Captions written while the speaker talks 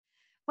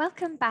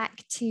Welcome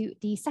back to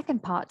the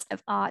second part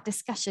of our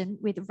discussion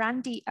with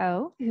Randy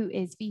O, who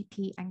is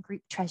VP and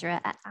Group Treasurer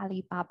at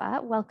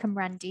Alibaba. Welcome,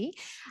 Randy.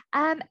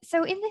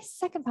 So in this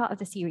second part of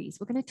the series,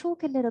 we're going to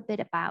talk a little bit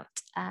about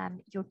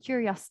your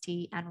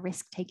curiosity and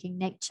risk-taking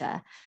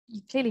nature. You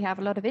clearly have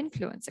a lot of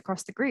influence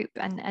across the group,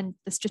 and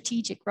the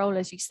strategic role,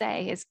 as you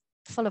say, is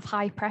full of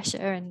high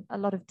pressure and a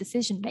lot of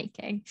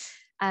decision-making.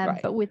 Right.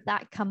 But with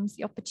that comes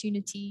the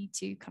opportunity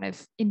to kind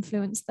of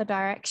influence the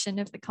direction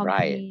of the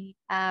company,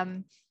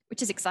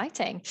 which is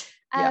exciting.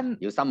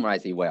 You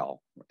summarize it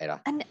well,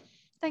 Ella. And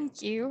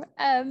thank you.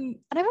 And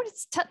I wanted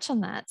to touch on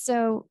that.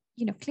 So,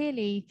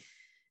 clearly,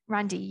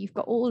 Randy, you've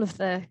got all of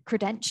the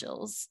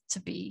credentials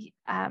to be,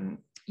 a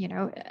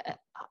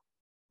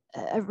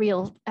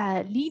real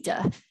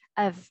leader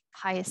of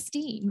high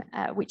esteem,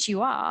 which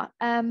you are.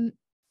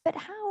 But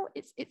how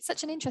it's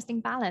such an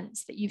interesting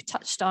balance that you've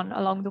touched on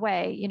along the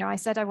way. I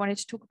said I wanted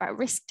to talk about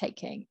risk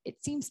taking.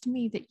 It seems to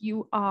me that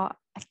you are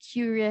a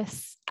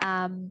curious,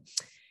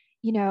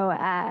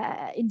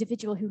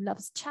 individual who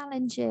loves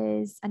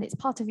challenges, and it's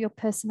part of your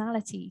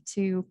personality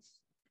to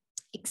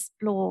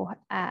explore,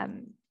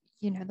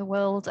 the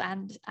world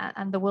and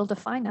the world of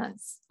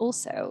finance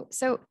also.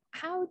 So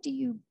how do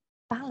you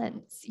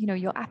balance,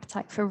 your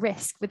appetite for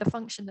risk with a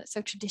function that's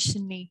so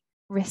traditionally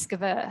risk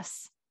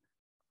averse?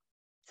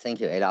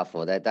 Thank you, Ella,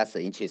 for that. That's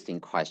an interesting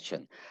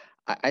question.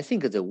 I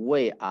think the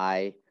way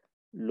I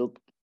look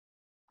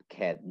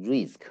at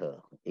risk,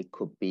 it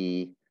could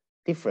be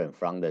different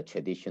from the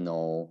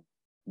traditional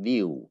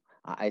view.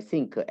 I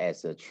think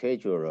as a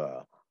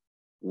treasurer,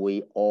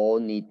 we all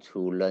need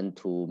to learn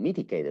to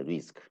mitigate the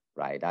risk,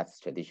 right? That's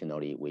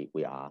traditionally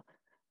we are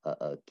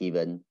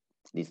given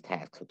this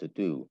task to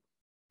do.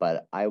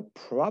 But I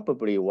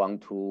probably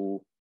want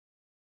to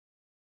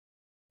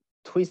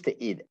twist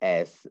it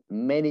as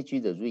manage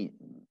the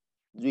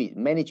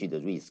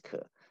risk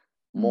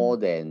more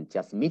than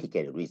just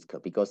mitigate the risk.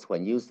 Because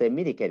when you say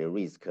mitigate the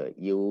risk,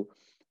 you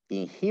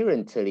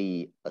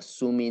inherently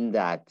assuming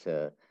that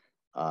the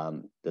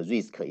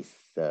risk is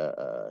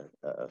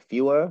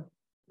fewer,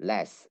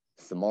 less,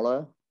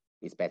 smaller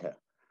is better.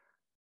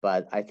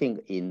 But I think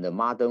in the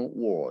modern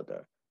world,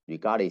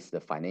 regardless the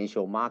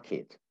financial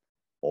market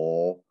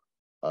or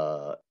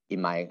in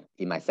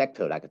my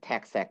sector, like the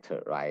tech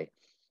sector, right?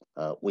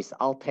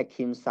 Without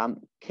taking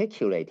some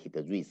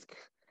calculated risk,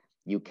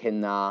 you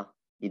cannot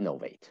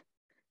innovate.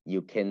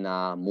 You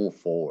cannot move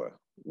forward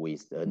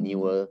with a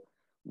newer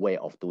way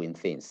of doing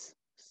things.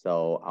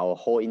 So our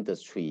whole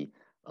industry,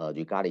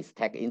 regardless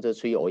tech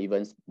industry or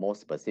even more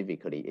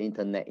specifically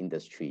internet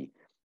industry,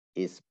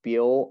 is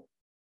built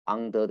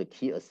under the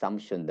key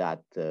assumption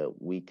that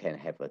we can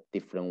have a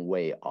different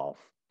way of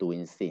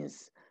doing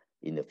things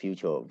in the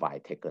future by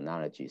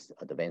technology's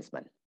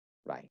advancement,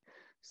 right?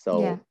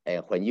 So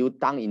and when you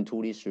down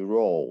into this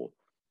role,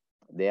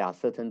 there are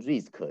certain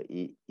risks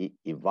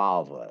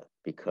evolve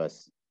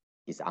because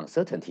it's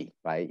uncertainty,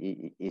 right?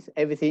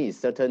 Everything is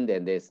certain,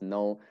 then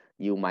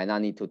you might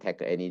not need to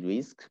take any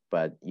risk,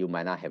 but you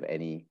might not have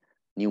any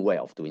new way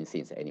of doing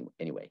things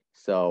anyway.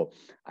 So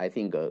I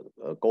think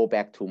go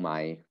back to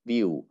my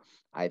view,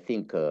 I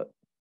think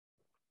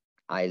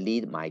I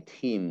lead my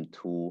team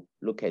to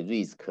look at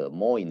risk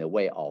more in the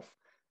way of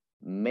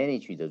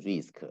manage the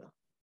risk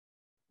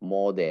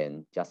more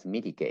than just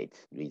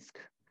mitigate risk.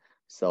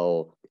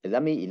 So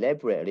let me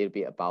elaborate a little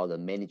bit about the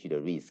manage the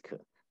risk.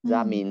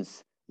 That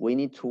means we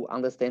need to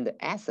understand the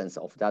essence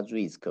of that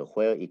risk,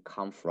 where it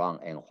comes from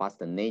and what's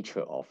the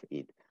nature of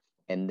it.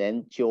 And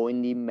then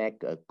jointly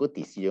make a good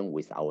decision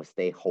with our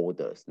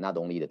stakeholders, not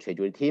only the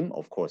treasury team,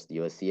 of course,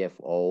 your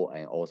CFO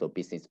and also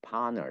business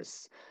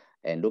partners,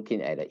 and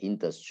looking at the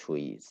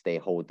industry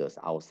stakeholders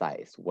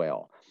outside as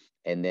well.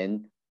 And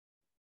then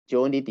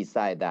jointly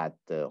decide that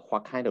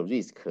what kind of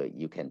risk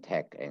you can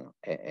take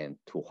and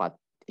to what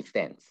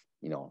extent,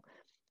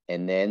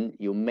 and then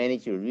you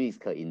manage your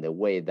risk in the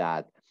way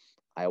that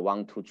I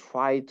want to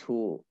try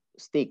to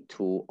stick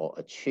to or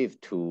achieve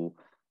to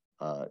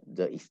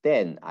the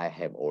extent I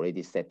have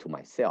already set to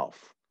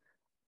myself,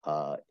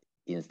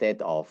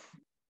 instead of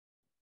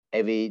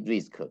every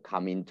risk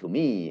coming to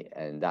me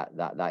and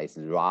that is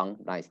wrong,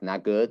 that is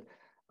not good,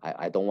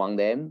 I don't want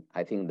them.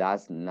 I think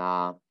that's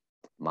not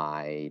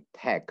my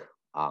take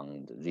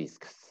on the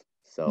risks.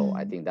 So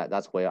I think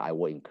that's where I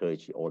will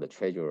encourage all the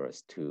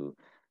treasurers to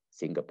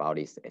think about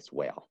this as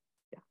well.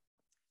 Yeah.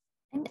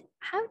 And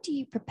how do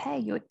you prepare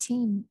your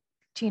team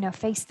to,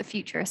 face the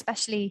future?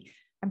 Especially,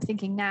 I'm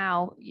thinking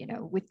now,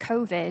 with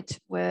COVID,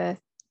 we're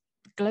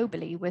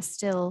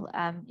still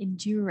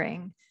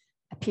enduring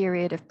a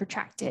period of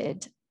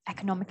protracted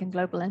economic and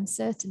global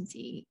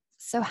uncertainty.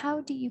 So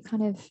how do you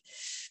kind of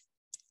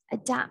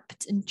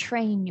adapt and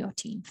train your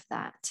team for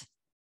that?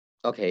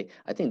 Okay,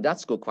 I think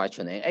that's a good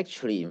question. And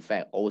actually, in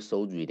fact,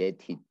 also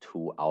related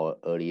to our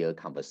earlier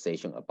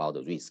conversation about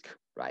the risk,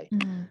 right?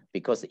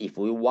 Because if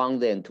we want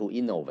them to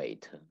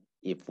innovate,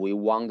 if we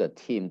want the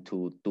team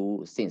to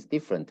do things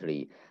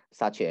differently,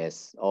 such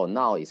as,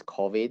 now it's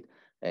COVID,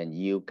 and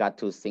you got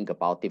to think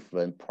about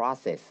different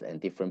process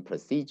and different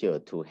procedure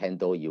to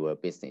handle your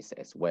business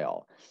as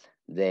well.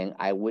 Then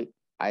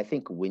I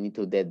think we need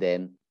to let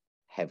them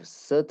have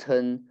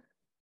certain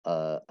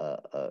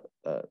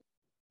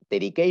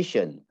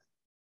delegation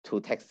to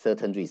take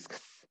certain risks,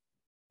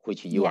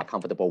 which you are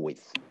comfortable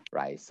with,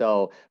 right?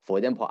 So, for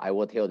example, I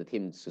will tell the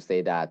team to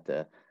say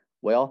that,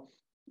 well,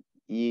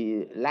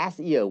 last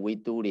year we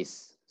do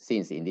these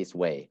things in this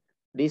way.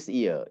 This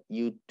year,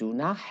 you do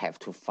not have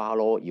to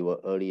follow your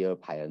earlier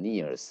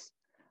pioneers.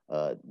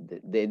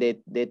 They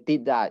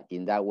did that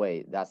in that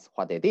way. That's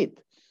what they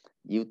did.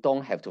 You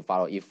don't have to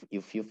follow.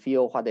 If you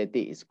feel what they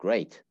did is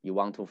great, you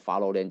want to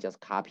follow them, just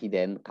copy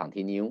them,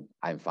 continue,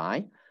 I'm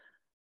fine.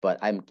 But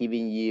I'm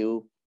giving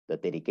you the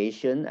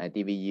delegation, I'm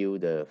giving you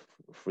the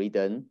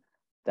freedom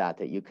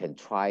that you can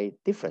try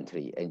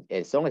differently. And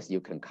as long as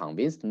you can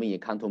convince me,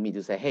 come to me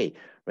to say, hey,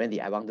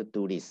 Randy, I want to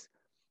do this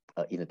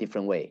in a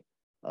different way.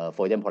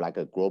 For example, like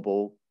a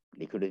global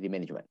liquidity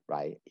management,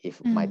 right?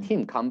 If my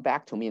team come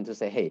back to me and to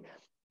say, hey,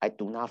 I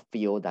do not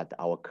feel that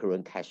our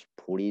current cash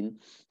pooling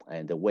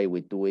and the way we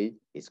do it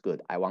is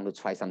good. I want to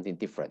try something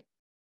different.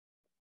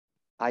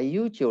 I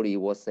usually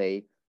will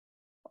say,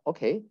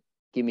 okay,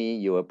 give me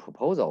your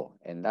proposal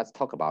and let's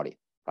talk about it,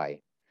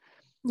 right?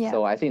 Yeah.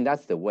 So I think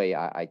that's the way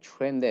I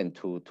train them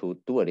to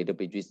do a little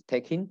bit risk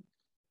taking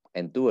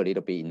and do a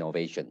little bit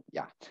innovation.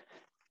 Yeah.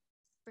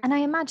 And I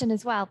imagine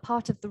as well,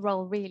 part of the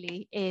role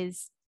really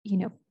is, you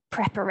know,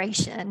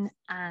 preparation,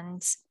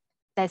 and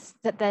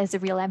there's a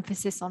real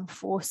emphasis on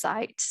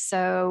foresight.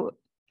 So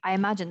I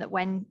imagine that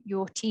when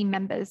your team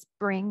members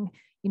bring,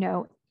 you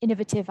know,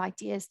 innovative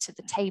ideas to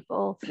the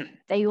table,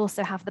 they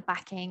also have the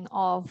backing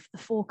of the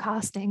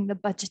forecasting, the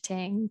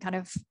budgeting, kind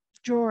of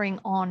drawing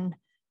on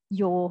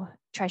your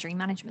treasury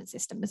management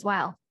system as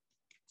well.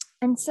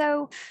 And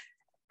so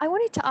I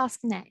wanted to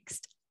ask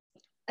next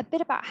a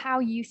bit about how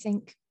you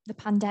think the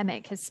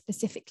pandemic has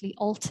specifically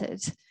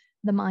altered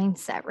the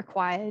mindset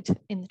required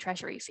in the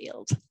treasury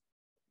field.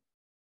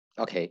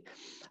 Okay,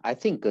 I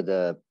think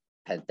the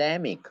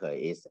pandemic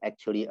is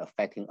actually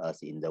affecting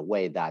us in the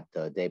way that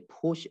they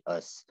push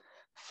us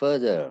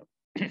further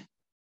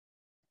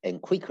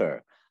and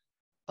quicker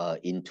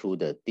into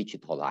the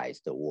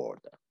digitalized world.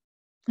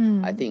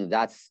 I think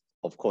that's,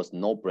 of course,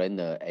 no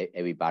brainer.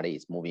 Everybody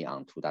is moving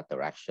on to that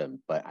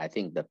direction, but I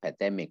think the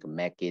pandemic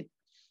make it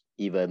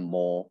even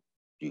more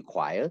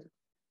required,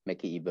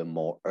 make it even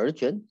more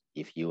urgent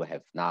if you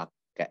have not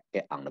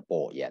get on the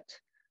board yet.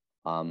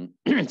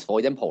 For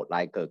example,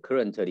 like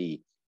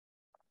currently,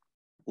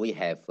 we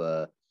have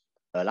a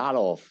lot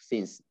of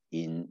things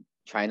in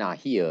China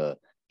here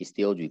is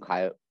still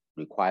require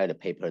a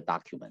paper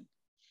document.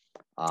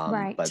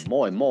 Right. But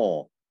more and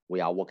more,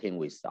 we are working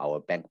with our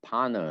bank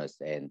partners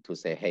and to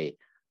say, hey,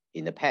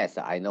 in the past,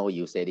 I know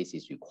you say this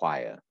is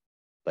required,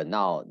 but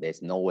now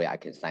there's no way I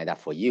can sign up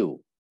for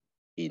you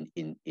in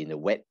the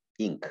wet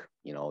ink.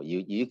 You know,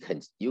 you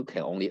can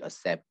only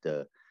accept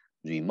the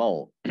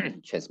remote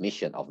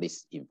transmission of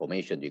this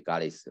information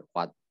regardless of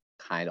what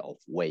kind of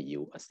way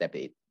you accept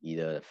it,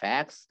 either the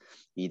fax,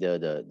 either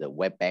the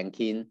web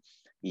banking,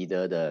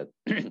 either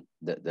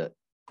the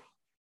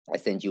I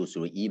send you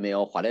through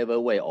email, whatever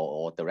way,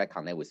 or direct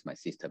connect with my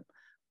system,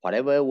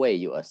 whatever way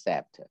you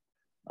accept,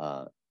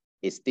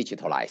 it's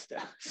digitalized.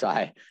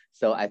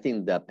 So I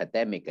think the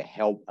pandemic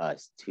helped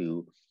us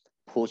to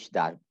push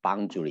that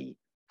boundary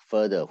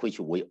further, which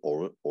we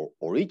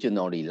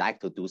originally like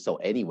to do so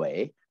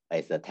anyway,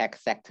 as a tech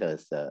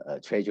sector's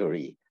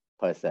treasury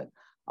person.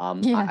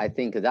 I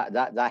think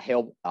that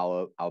helped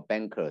our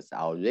bankers,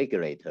 our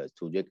regulators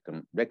to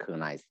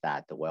recognize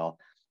that, well,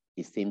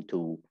 it seemed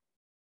to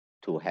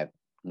have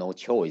no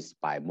choice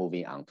by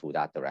moving on to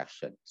that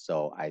direction.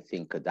 So I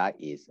think that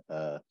is,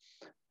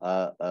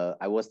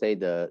 I would say,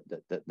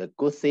 the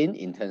good thing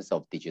in terms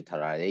of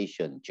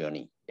digitalization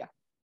journey. Yeah.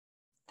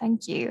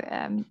 Thank you.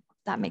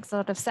 That makes a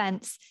lot of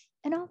sense.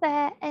 And are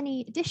there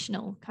any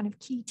additional kind of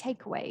key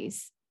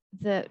takeaways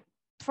that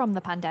from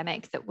the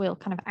pandemic that will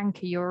kind of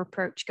anchor your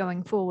approach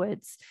going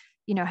forwards?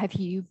 You know, have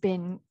you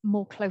been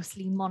more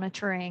closely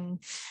monitoring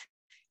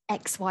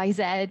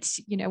XYZ,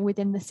 you know,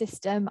 within the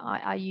system?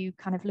 Are you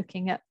kind of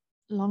looking at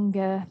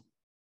longer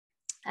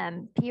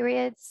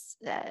periods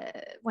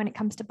when it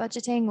comes to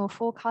budgeting or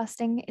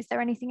forecasting? Is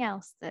there anything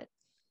else that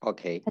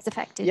has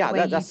affected the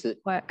way you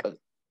work?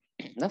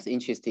 That's an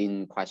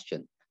interesting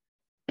question.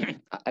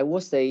 I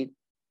would say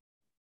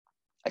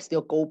I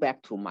still go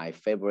back to my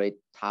favorite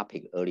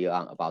topic earlier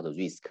on about the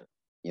risk.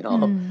 You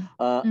know,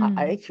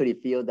 I actually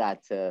feel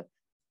that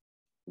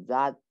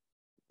that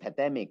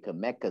pandemic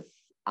makes us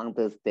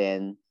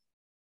understand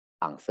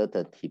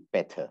uncertainty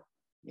better.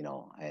 You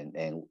know,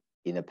 and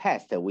in the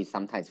past, we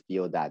sometimes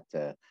feel that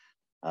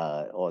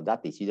or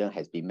that decision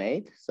has been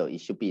made, so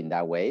it should be in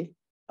that way.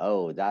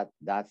 Oh,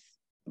 that's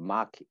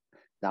market.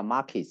 The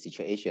market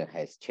situation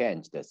has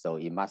changed, so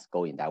it must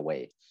go in that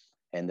way.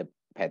 And the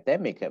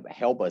pandemic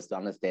helped us to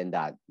understand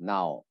that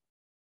now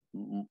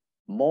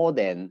more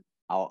than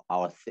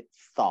our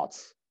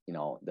thoughts, you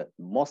know, that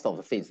most of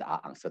the things are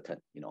uncertain,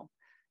 you know,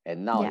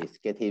 and now it's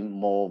getting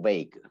more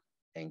vague.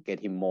 and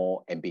getting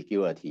more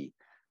ambiguity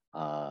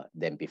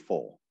than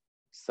before.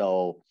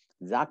 So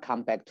that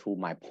comes back to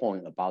my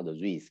point about the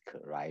risk,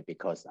 right?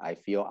 Because I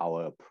feel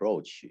our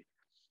approach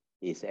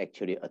is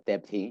actually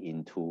adapting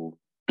into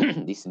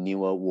this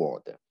newer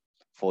world.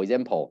 For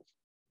example,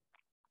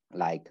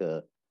 like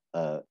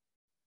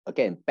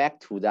again, back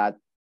to that,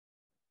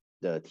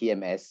 the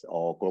TMS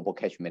or global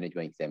cash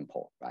management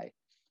example, right?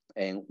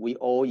 And we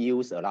all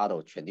use a lot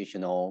of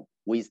traditional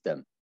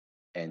wisdom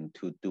and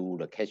to do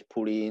the cash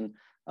pooling,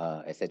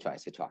 et cetera,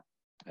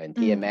 and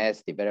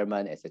TMS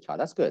development, et cetera.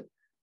 That's good.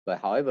 But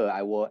however,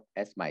 I will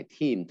ask my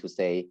team to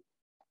say,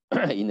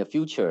 in the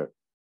future,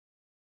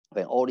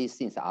 when all these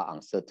things are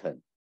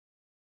uncertain,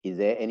 is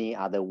there any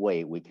other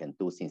way we can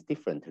do things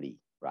differently,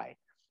 right?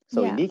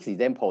 So in this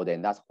example,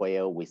 then that's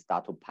where we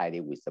start to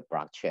pilot with the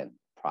blockchain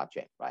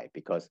project, right?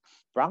 Because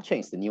blockchain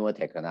is the newer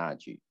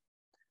technology.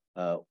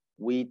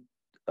 We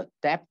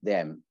adapt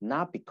them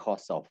not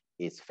because of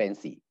it's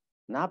fancy,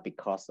 not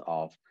because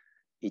of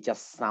it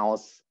just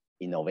sounds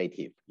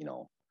innovative, you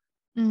know,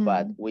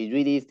 but we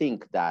really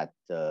think that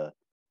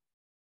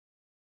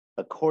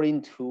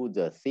according to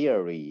the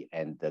theory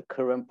and the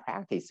current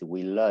practice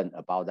we learn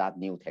about that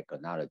new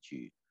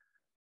technology,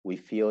 we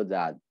feel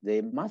that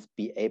they must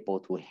be able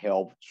to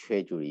help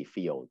treasury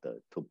field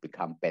to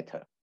become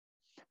better.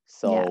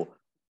 So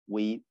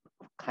we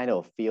kind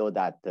of feel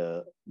that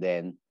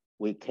then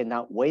we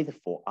cannot wait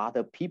for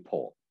other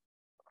people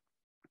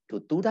to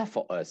do that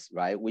for us,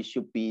 right? We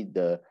should be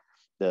the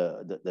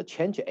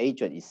change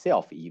agent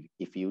itself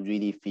if you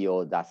really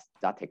feel that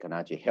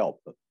technology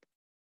help,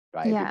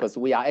 right? Because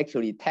we are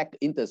actually tech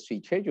industry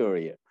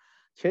treasury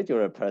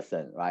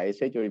person, right?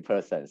 Treasury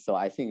person. So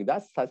I think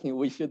that's something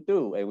we should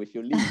do and we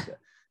should lead.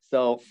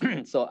 So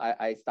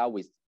I start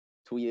with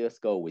 2 years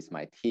ago with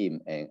my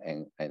team,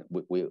 and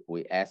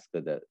we asked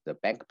the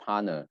bank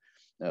partner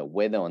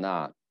whether or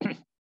not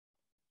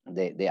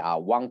they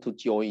are want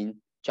to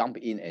jump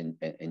in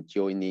and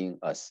joining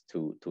us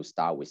to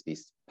start with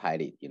this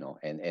pilot, you know,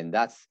 and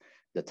that's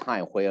the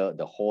time where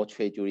the whole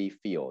treasury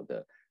field,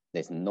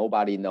 there's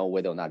nobody know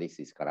whether or not this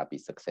is gonna be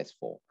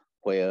successful,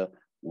 where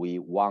we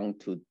want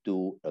to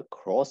do a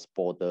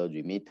cross-border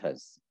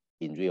remittance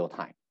in real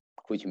time,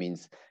 which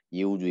means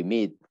you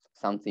remit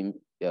something,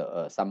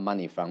 some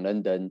money from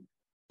London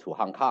to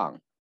Hong Kong.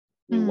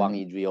 We want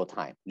it real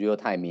time. Real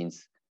time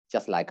means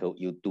just like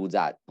you do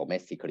that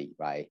domestically,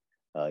 right?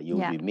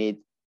 You remit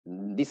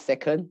this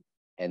second,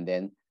 and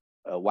then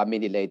 1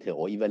 minute later,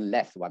 or even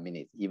less 1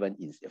 minute, even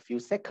in a few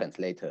seconds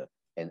later,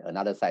 and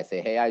another side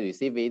say, hey, I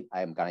receive it,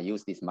 I'm gonna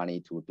use this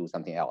money to do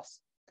something else.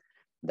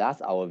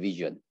 That's our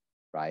vision,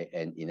 right?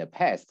 And in the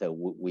past,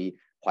 we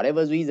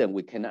whatever reason,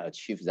 we cannot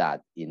achieve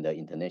that in the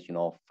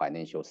international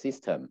financial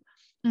system.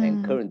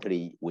 And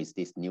currently, with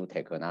this new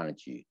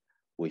technology,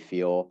 we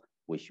feel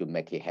we should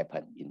make it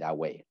happen in that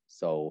way.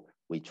 So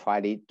we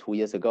tried it 2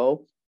 years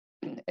ago,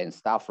 and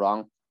start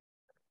from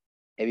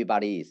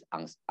everybody is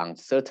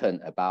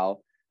uncertain about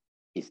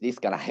is this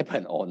gonna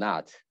happen or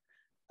not,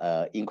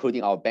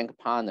 including our bank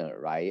partner,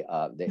 right?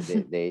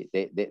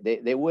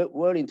 They were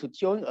willing to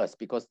join us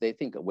because they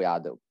think we are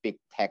the big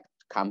tech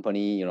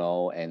company, you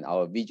know, and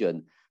our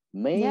vision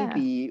may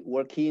be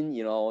working,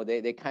 you know,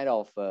 they kind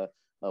of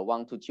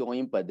want to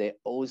join, but they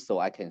also,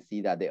 I can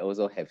see that they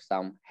also have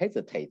some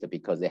hesitate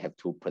because they have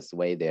to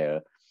persuade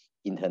their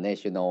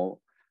international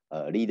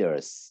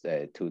leaders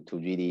to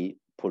really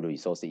put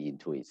resources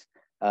into it.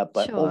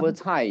 But over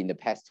time, in the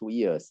past 2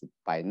 years,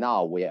 by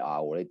now, we are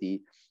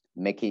already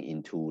making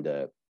into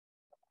the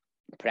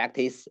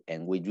practice,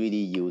 and we really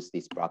use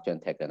this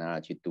blockchain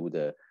technology to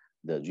do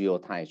the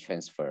real-time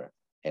transfer.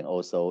 And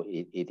also,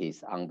 it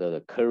is under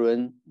the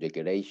current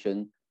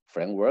regulation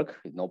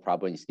framework. No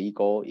problem, it's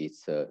legal.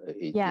 It's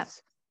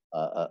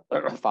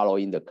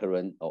following the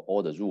current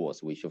all the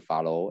rules we should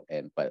follow,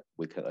 but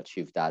we can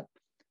achieve that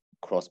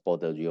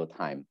cross-border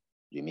real-time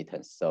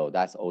remittance. So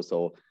that's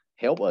also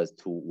help us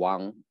to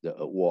win the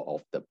award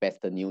of the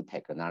best new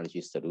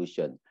technology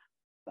solution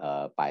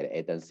by the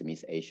Adam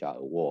Smith Asia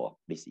Award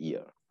this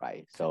year,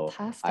 right? So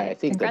I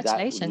think that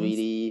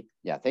really,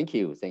 thank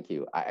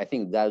you. I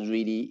think that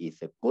really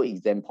is a good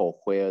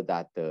example where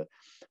that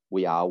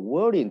we are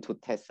willing to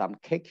take some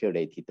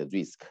calculated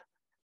risk,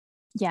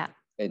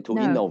 and to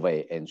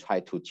innovate and try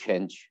to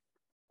change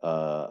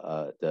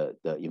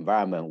the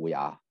environment we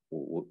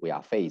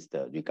are faced,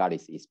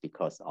 regardless it's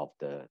because of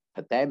the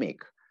pandemic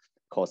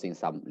causing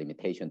some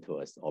limitation to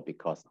us, or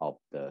because of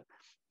the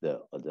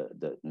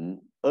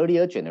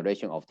earlier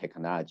generation of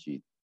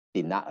technology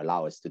did not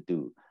allow us to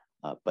do,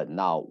 but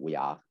now we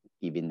are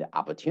given the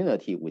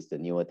opportunity with the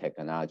newer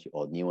technology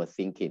or newer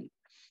thinking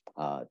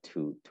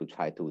to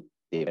try to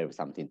develop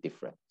something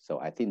different. So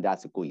I think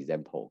that's a good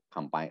example,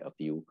 combine a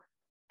few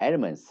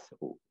elements.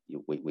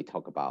 We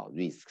talk about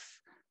risks,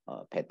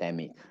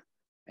 pandemic,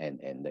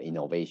 and the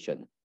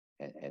innovation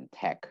and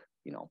tech,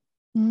 you know.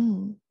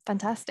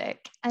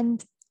 Fantastic.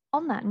 And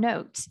on that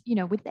note, you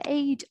know, with the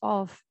aid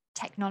of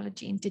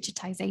technology and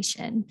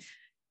digitization,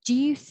 do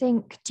you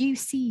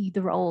see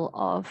the role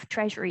of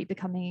treasury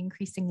becoming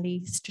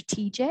increasingly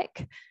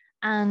strategic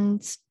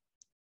And,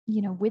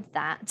 with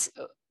that,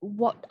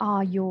 what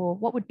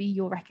would be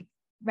your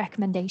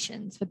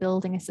recommendations for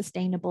building a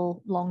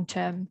sustainable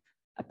long-term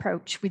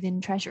approach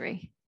within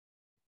Treasury?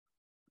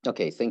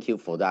 Okay, thank you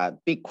for that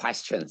big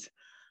questions.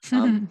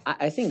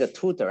 I think the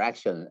two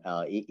direction,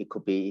 it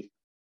could be,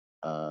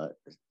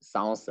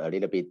 sounds a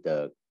little bit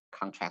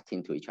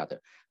contracting to each other.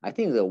 I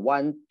think the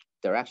one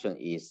direction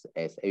is,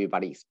 as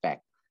everybody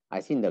expect,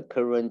 I think the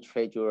current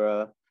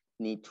treasurer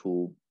need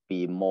to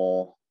be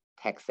more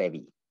tech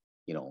savvy,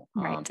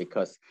 Right.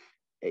 because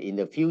in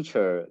the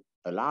future,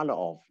 a lot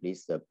of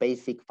this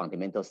basic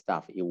fundamental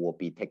stuff, it will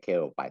be taken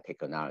care of by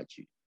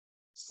technology.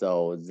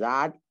 So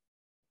that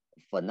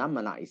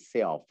phenomena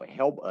itself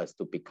help us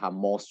to become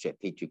more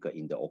strategic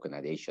in the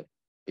organization,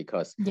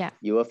 because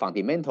your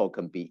fundamental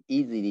can be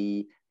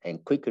easily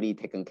and quickly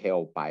taken care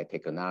of by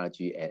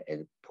technology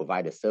and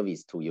provide a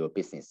service to your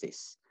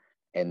businesses.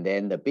 And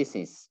then the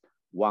business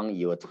want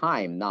your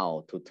time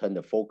now to turn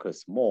the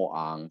focus more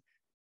on,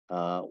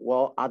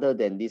 other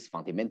than these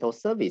fundamental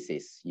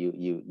services,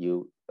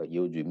 you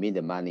remit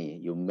the money,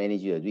 you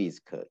manage the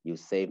risk, you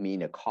save me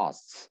the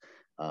costs.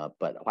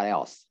 But what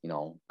else?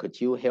 Could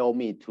you help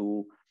me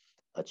to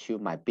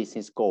achieve my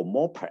business goal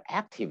more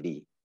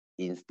proactively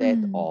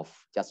instead of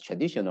just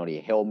traditionally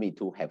help me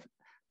to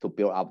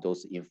build up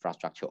those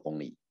infrastructure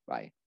only,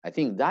 right? I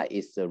think that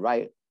is the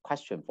right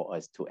question for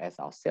us to ask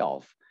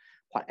ourselves.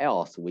 What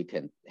else we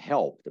can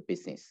help the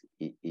business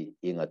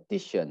in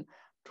addition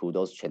to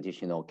those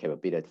traditional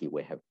capability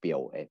we have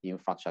built and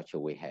infrastructure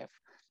we have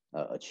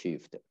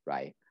achieved,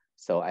 right?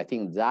 So I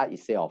think that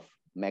itself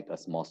make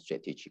us more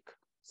strategic.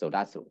 So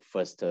that's the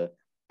first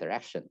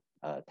direction,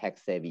 tech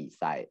savvy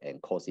side,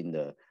 and causing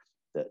the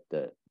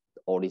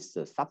all these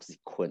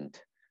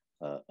subsequent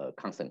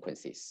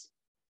consequences.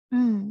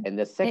 And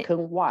the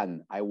second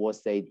one, I will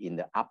say in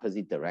the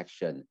opposite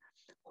direction,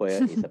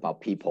 where it's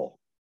about people.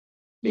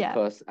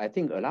 Because I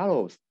think a lot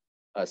of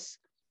us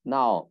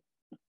now,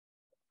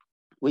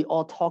 we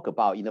all talk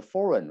about in the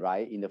forum,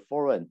 right? In the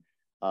forum,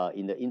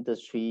 in the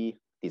industry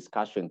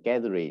discussion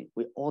gathering,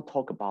 we all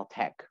talk about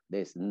tech.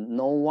 There's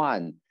no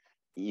one,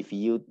 if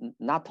you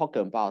not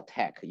talking about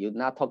tech, you're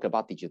not talking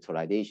about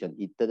digitalization,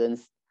 it doesn't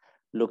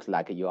look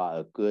like you are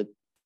a good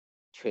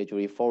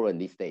treasury forum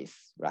these days,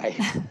 right?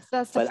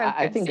 That's the but focus,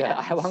 I think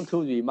I want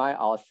to remind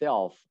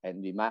ourselves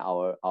and remind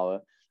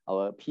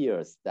our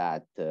peers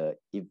that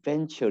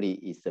eventually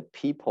it's the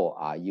people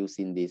are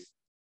using this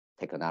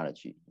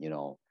technology,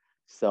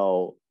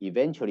 So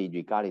eventually,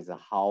 regardless of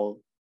how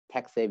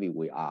tech savvy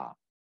we are,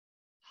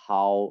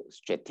 how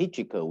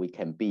strategic we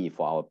can be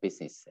for our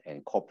business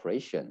and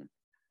corporation,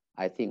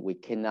 I think we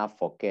cannot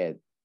forget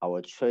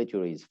our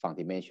treasury's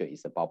fundamental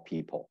is about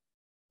people.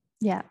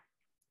 Yeah.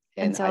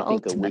 And so I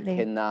think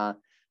ultimately,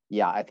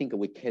 I think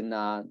we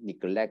cannot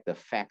neglect the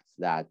fact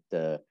that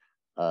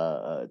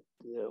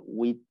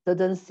we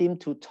didn't seem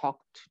to talk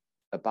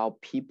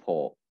about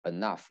people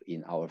enough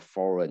in our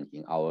forum,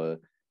 in our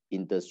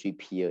industry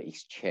peer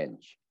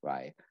exchange,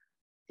 right?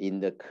 In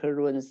the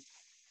current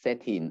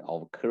setting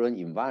of current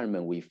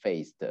environment we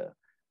faced,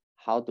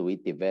 how do we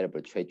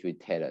develop treasury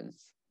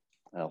talents?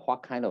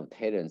 What kind of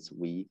talents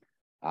we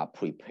are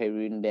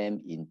preparing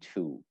them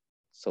into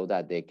so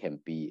that they can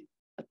be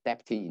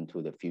adapting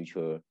into the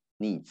future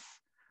needs?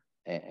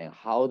 And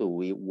how do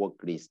we work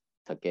this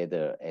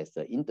together as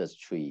an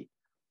industry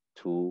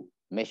to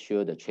make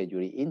sure the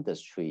treasury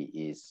industry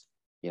is,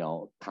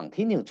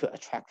 continue to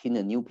attracting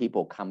the new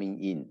people coming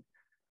in,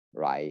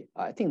 right?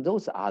 I think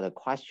those are the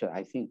questions.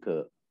 I think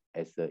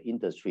as the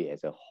industry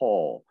as a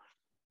whole,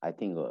 I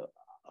think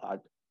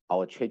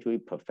our treasury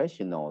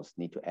professionals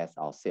need to ask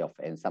ourselves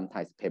and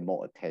sometimes pay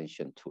more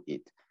attention to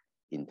it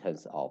in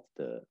terms of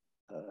the,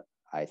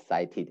 I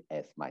cited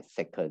as my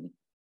second,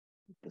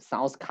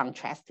 sounds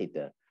contrasted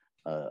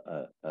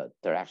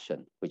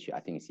direction, which I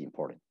think is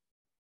important.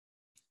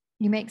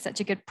 You make such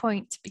a good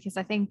point, because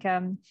I think,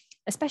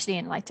 especially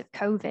in light of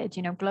COVID,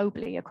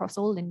 globally across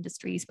all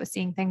industries, we're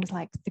seeing things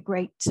like the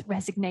great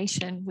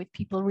resignation, with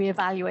people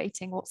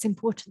reevaluating what's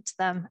important to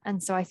them.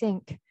 And so I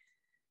think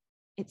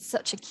it's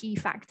such a key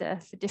factor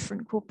for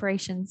different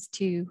corporations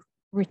to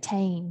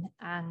retain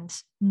and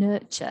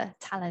nurture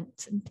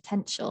talent and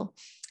potential.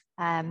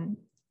 And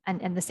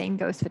the same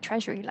goes for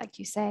Treasury, like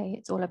you say.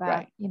 It's all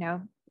about,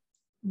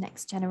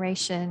 next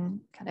generation,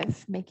 kind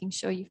of making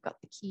sure you've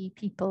got the key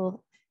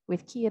people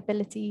with key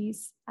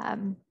abilities.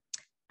 And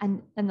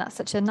that's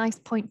such a nice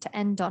point to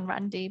end on,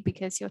 Randy,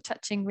 because you're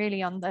touching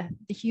really on the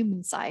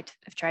human side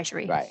of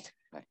Treasury. Right.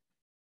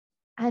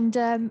 And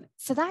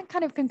so that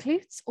kind of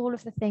concludes all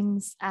of the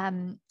things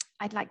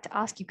I'd like to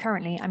ask you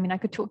currently. I mean, I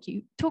could talk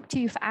to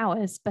you for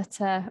hours, but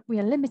we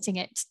are limiting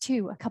it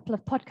to a couple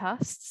of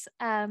podcasts.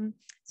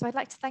 So I'd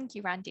like to thank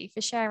you, Randy,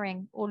 for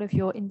sharing all of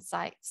your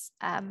insights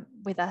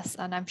with us.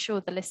 And I'm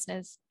sure the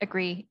listeners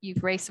agree.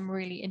 You've raised some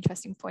really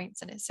interesting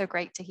points, and it's so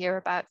great to hear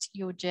about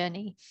your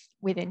journey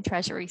within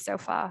Treasury so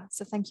far.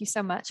 So thank you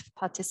so much for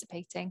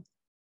participating.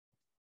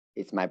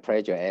 It's my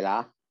pleasure,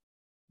 Ella.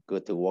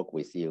 Good to work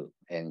with you,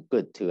 and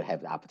good to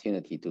have the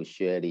opportunity to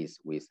share this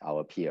with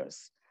our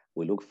peers.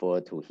 we look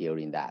forward to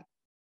hearing that.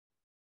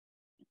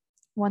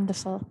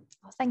 Wonderful.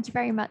 Well, thank you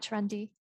very much, Randy.